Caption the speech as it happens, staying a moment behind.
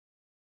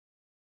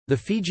The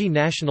Fiji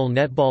national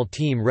netball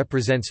team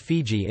represents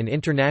Fiji in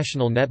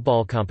international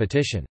netball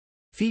competition.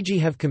 Fiji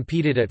have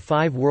competed at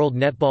 5 World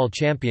Netball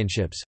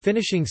Championships,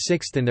 finishing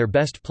 6th in their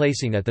best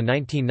placing at the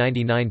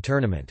 1999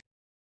 tournament.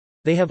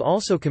 They have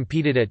also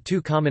competed at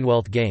 2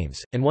 Commonwealth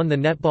Games, and won the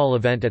netball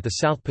event at the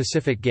South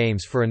Pacific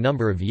Games for a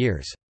number of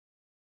years.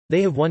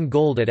 They have won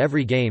gold at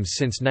every Games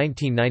since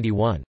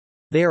 1991.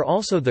 They are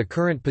also the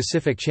current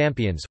Pacific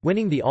champions,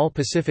 winning the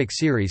All-Pacific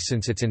Series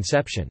since its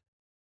inception.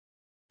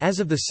 As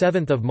of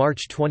 7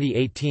 March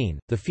 2018,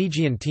 the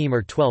Fijian team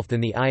are 12th in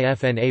the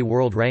IFNA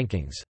World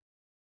Rankings.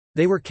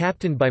 They were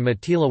captained by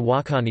Matila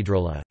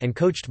Wakanidrola, and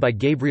coached by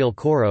Gabriel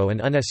Coro and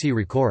Unesi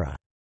Rikora.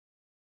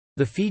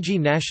 The Fiji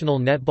national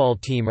netball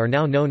team are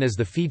now known as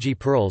the Fiji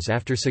Pearls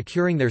after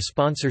securing their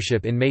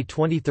sponsorship in May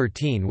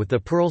 2013 with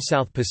the Pearl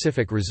South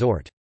Pacific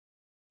Resort.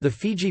 The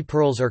Fiji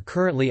Pearls are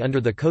currently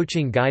under the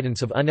coaching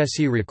guidance of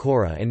Unesi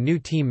Rikora and new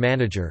team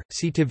manager,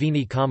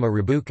 Sitivini Kama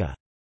Rabuka.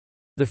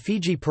 The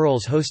Fiji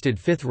Pearls hosted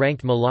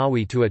 5th-ranked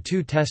Malawi to a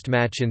 2-test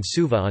match in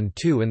Suva on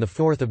 2 and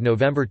 4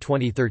 November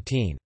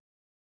 2013.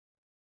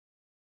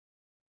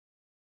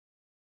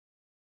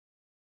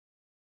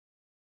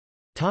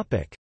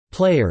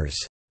 Players.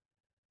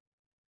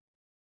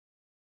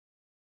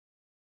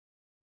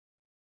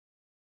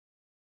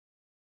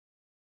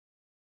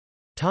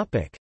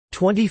 Topic: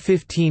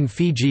 2015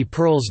 Fiji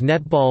Pearls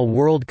Netball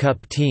World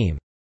Cup team.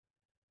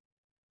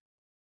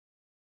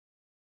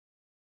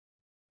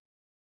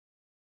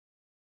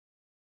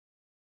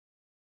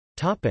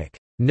 Topic: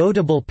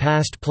 Notable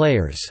past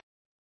players.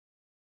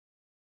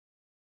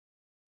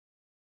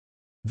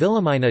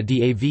 Wilhelmina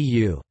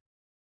Davu.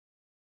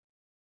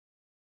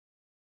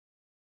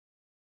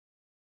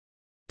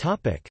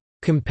 Topic: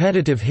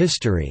 Competitive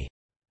history.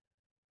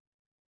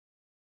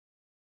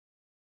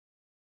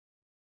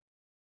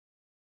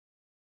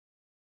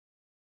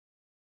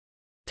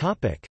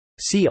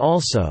 See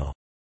also: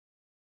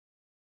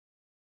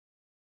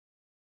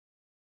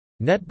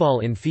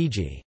 Netball in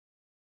Fiji.